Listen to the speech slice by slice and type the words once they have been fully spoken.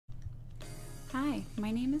Hi,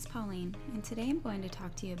 my name is Pauline, and today I'm going to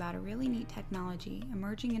talk to you about a really neat technology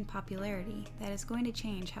emerging in popularity that is going to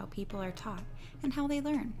change how people are taught and how they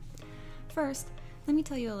learn. First, let me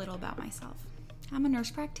tell you a little about myself. I'm a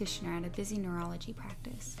nurse practitioner at a busy neurology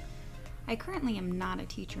practice. I currently am not a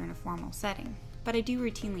teacher in a formal setting, but I do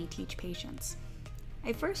routinely teach patients.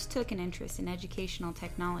 I first took an interest in educational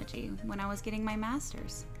technology when I was getting my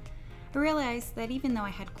master's. I realized that even though I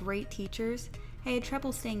had great teachers, I had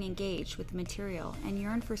trouble staying engaged with the material and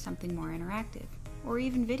yearned for something more interactive, or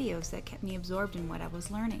even videos that kept me absorbed in what I was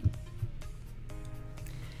learning.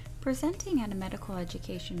 Presenting at a medical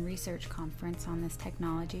education research conference on this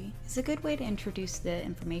technology is a good way to introduce the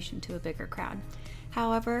information to a bigger crowd.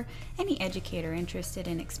 However, any educator interested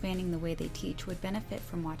in expanding the way they teach would benefit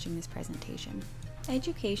from watching this presentation.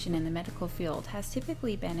 Education in the medical field has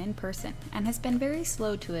typically been in person and has been very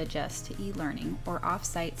slow to adjust to e-learning or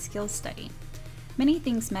off-site skills study. Many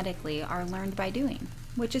things medically are learned by doing,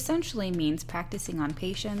 which essentially means practicing on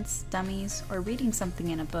patients, dummies, or reading something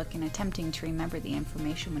in a book and attempting to remember the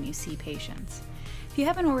information when you see patients. If you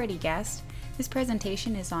haven't already guessed, this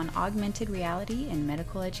presentation is on augmented reality in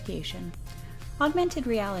medical education. Augmented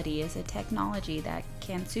reality is a technology that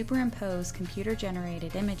can superimpose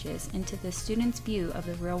computer-generated images into the student's view of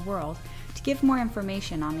the real world to give more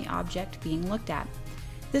information on the object being looked at.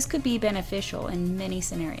 This could be beneficial in many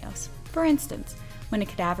scenarios. For instance, when a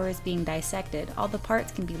cadaver is being dissected, all the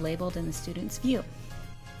parts can be labeled in the student's view.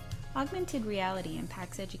 Augmented reality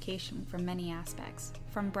impacts education from many aspects,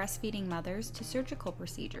 from breastfeeding mothers to surgical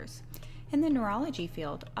procedures. In the neurology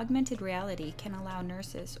field, augmented reality can allow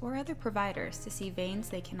nurses or other providers to see veins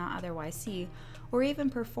they cannot otherwise see, or even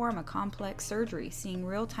perform a complex surgery seeing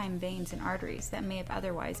real-time veins and arteries that may have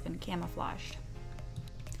otherwise been camouflaged.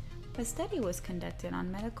 A study was conducted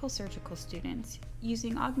on medical surgical students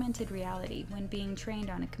using augmented reality when being trained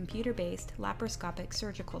on a computer-based laparoscopic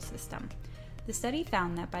surgical system. The study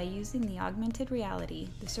found that by using the augmented reality,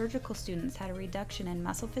 the surgical students had a reduction in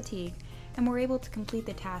muscle fatigue and were able to complete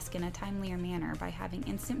the task in a timelier manner by having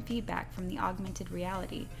instant feedback from the augmented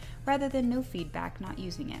reality, rather than no feedback not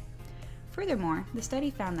using it. Furthermore, the study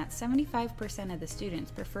found that 75% of the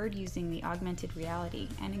students preferred using the augmented reality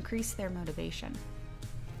and increased their motivation.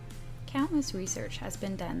 Countless research has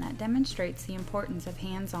been done that demonstrates the importance of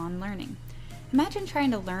hands-on learning. Imagine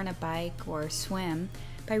trying to learn a bike or swim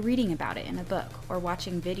by reading about it in a book or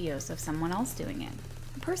watching videos of someone else doing it.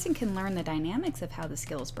 A person can learn the dynamics of how the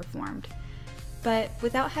skill is performed, but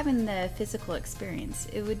without having the physical experience,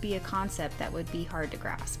 it would be a concept that would be hard to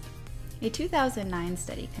grasp. A 2009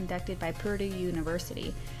 study conducted by Purdue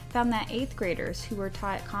University found that 8th graders who were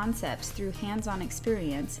taught concepts through hands-on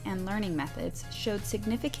experience and learning methods showed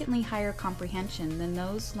significantly higher comprehension than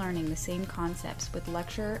those learning the same concepts with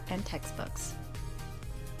lecture and textbooks.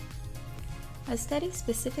 A study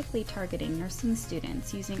specifically targeting nursing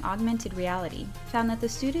students using augmented reality found that the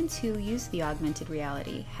students who used the augmented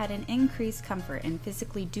reality had an increased comfort in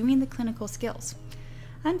physically doing the clinical skills.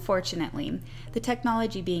 Unfortunately, the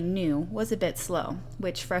technology being new was a bit slow,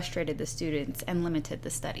 which frustrated the students and limited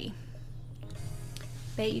the study.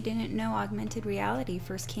 Bet you didn't know augmented reality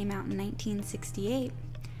first came out in 1968?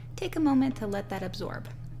 Take a moment to let that absorb.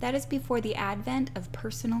 That is before the advent of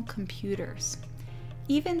personal computers.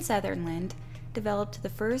 Even Sutherland developed the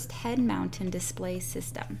first head-mounted display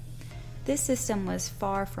system. This system was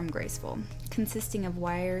far from graceful, consisting of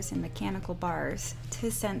wires and mechanical bars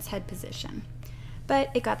to sense head position. But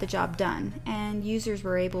it got the job done, and users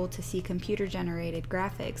were able to see computer-generated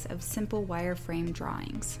graphics of simple wireframe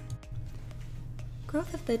drawings.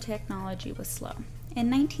 Growth of the technology was slow. In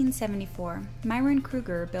 1974, Myron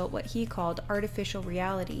Kruger built what he called artificial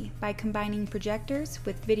reality by combining projectors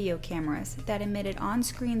with video cameras that emitted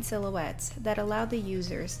on-screen silhouettes that allowed the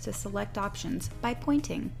users to select options by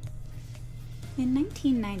pointing. In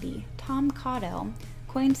 1990, Tom Caudell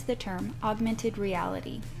coined the term augmented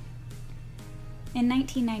reality. In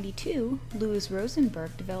 1992, Louis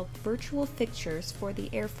Rosenberg developed virtual fixtures for the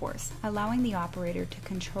Air Force, allowing the operator to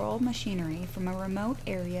control machinery from a remote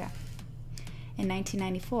area. In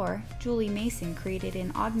 1994, Julie Mason created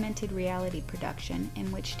an augmented reality production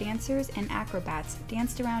in which dancers and acrobats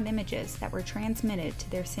danced around images that were transmitted to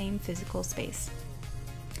their same physical space.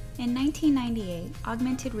 In 1998,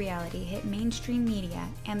 augmented reality hit mainstream media,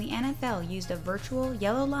 and the NFL used a virtual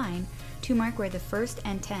yellow line to mark where the first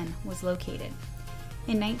N10 was located.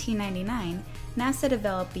 In 1999, NASA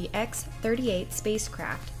developed the X-38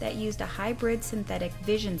 spacecraft that used a hybrid synthetic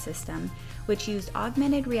vision system which used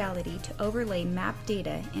augmented reality to overlay map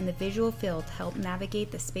data in the visual field to help navigate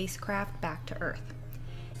the spacecraft back to Earth.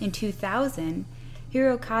 In 2000,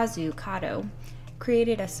 Hirokazu Kato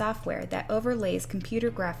created a software that overlays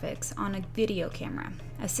computer graphics on a video camera,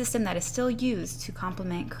 a system that is still used to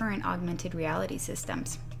complement current augmented reality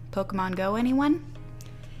systems. Pokemon Go, anyone?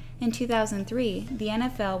 In 2003, the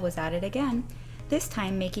NFL was at it again, this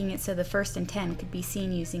time making it so the 1st and 10 could be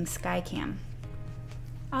seen using Skycam.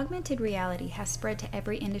 Augmented reality has spread to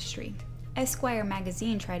every industry. Esquire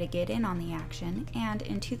magazine tried to get in on the action and,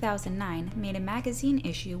 in 2009, made a magazine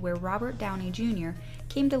issue where Robert Downey Jr.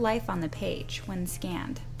 came to life on the page when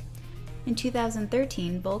scanned. In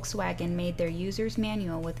 2013, Volkswagen made their user's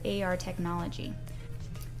manual with AR technology.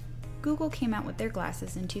 Google came out with their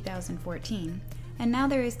glasses in 2014, and now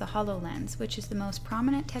there is the HoloLens, which is the most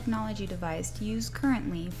prominent technology device used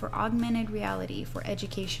currently for augmented reality for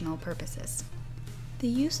educational purposes. The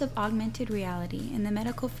use of augmented reality in the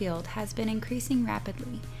medical field has been increasing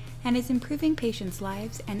rapidly and is improving patients'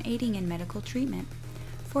 lives and aiding in medical treatment.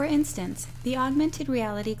 For instance, the augmented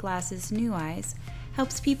reality glasses New Eyes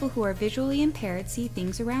helps people who are visually impaired see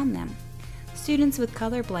things around them. Students with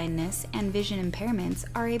color blindness and vision impairments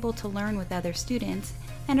are able to learn with other students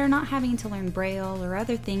and are not having to learn Braille or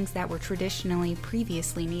other things that were traditionally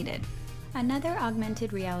previously needed. Another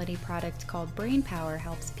augmented reality product called Brain Power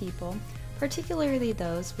helps people, particularly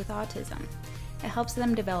those with autism. It helps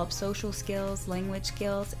them develop social skills, language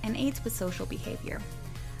skills, and aids with social behavior.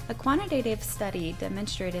 A quantitative study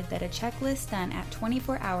demonstrated that a checklist done at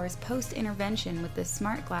 24 hours post-intervention with the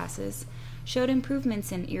smart glasses showed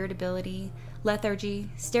improvements in irritability, lethargy,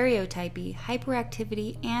 stereotypy,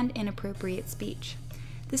 hyperactivity, and inappropriate speech.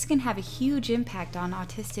 This can have a huge impact on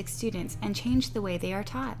autistic students and change the way they are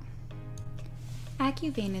taught.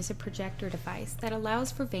 AccuVein is a projector device that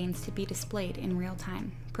allows for veins to be displayed in real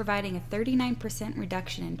time, providing a 39%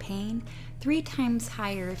 reduction in pain, 3 times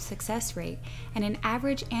higher success rate, and an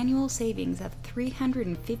average annual savings of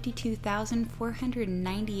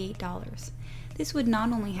 $352,498. This would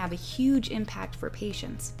not only have a huge impact for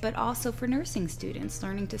patients, but also for nursing students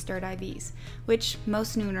learning to start IVs, which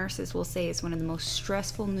most new nurses will say is one of the most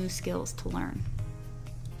stressful new skills to learn.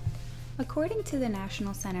 According to the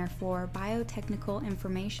National Center for Biotechnical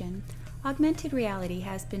Information, augmented reality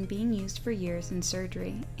has been being used for years in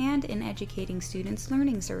surgery and in educating students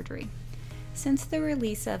learning surgery. Since the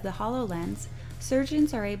release of the HoloLens,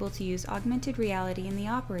 surgeons are able to use augmented reality in the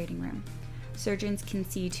operating room. Surgeons can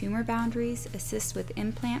see tumor boundaries, assist with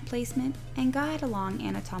implant placement, and guide along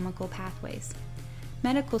anatomical pathways.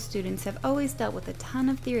 Medical students have always dealt with a ton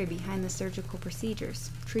of theory behind the surgical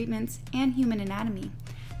procedures, treatments, and human anatomy.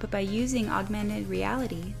 But by using augmented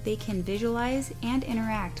reality, they can visualize and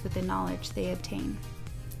interact with the knowledge they obtain.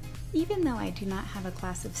 Even though I do not have a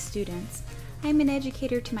class of students, I am an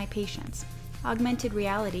educator to my patients. Augmented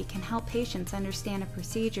reality can help patients understand a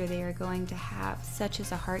procedure they are going to have, such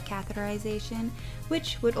as a heart catheterization,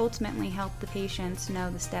 which would ultimately help the patients know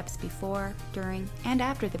the steps before, during, and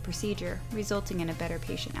after the procedure, resulting in a better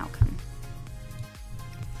patient outcome.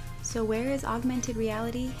 So where is augmented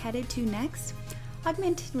reality headed to next?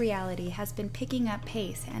 Augmented reality has been picking up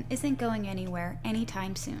pace and isn't going anywhere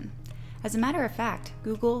anytime soon. As a matter of fact,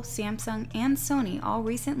 Google, Samsung, and Sony all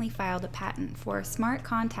recently filed a patent for a smart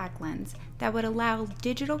contact lens that would allow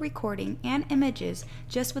digital recording and images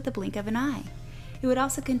just with the blink of an eye. It would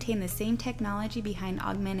also contain the same technology behind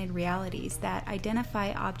augmented realities that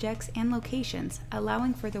identify objects and locations,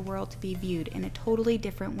 allowing for the world to be viewed in a totally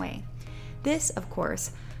different way. This, of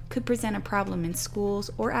course, could present a problem in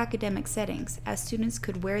schools or academic settings, as students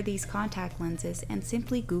could wear these contact lenses and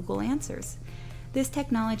simply Google answers. This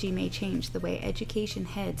technology may change the way education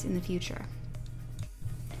heads in the future.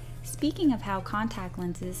 Speaking of how contact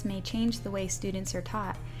lenses may change the way students are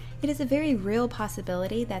taught, it is a very real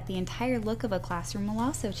possibility that the entire look of a classroom will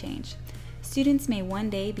also change. Students may one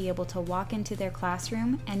day be able to walk into their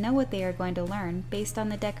classroom and know what they are going to learn based on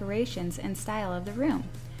the decorations and style of the room.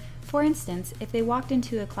 For instance, if they walked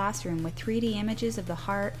into a classroom with 3D images of the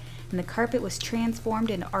heart and the carpet was transformed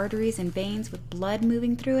into arteries and veins with blood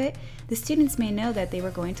moving through it, the students may know that they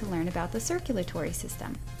were going to learn about the circulatory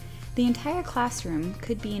system. The entire classroom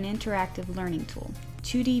could be an interactive learning tool.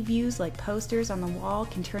 2D views like posters on the wall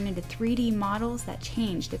can turn into 3D models that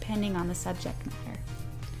change depending on the subject matter.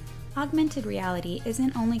 Augmented reality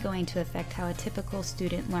isn't only going to affect how a typical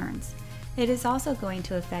student learns, it is also going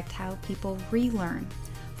to affect how people relearn.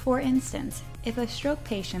 For instance, if a stroke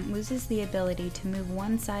patient loses the ability to move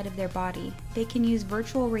one side of their body, they can use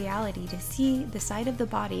virtual reality to see the side of the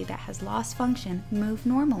body that has lost function move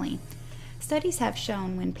normally. Studies have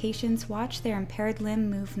shown when patients watch their impaired limb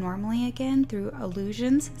move normally again through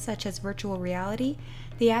illusions such as virtual reality,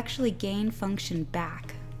 they actually gain function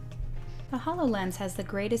back. The HoloLens has the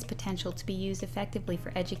greatest potential to be used effectively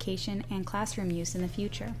for education and classroom use in the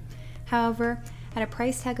future. However, at a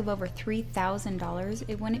price tag of over $3,000,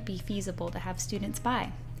 it wouldn't be feasible to have students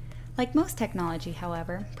buy. Like most technology,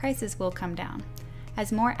 however, prices will come down.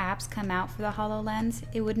 As more apps come out for the HoloLens,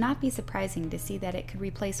 it would not be surprising to see that it could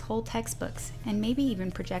replace whole textbooks and maybe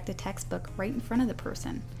even project a textbook right in front of the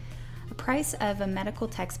person. The price of a medical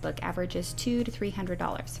textbook averages $200 to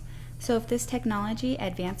 $300. So if this technology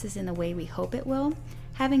advances in the way we hope it will,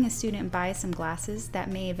 having a student buy some glasses that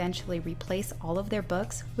may eventually replace all of their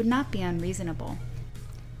books would not be unreasonable.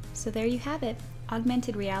 So there you have it.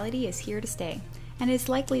 Augmented reality is here to stay, and is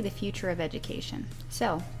likely the future of education.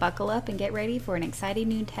 So buckle up and get ready for an exciting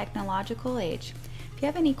new technological age. If you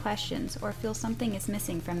have any questions or feel something is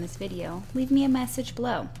missing from this video, leave me a message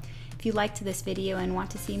below. If you liked this video and want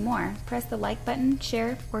to see more, press the like button,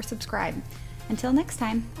 share, or subscribe. Until next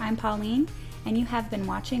time, I'm Pauline, and you have been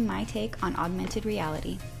watching my take on augmented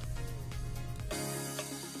reality.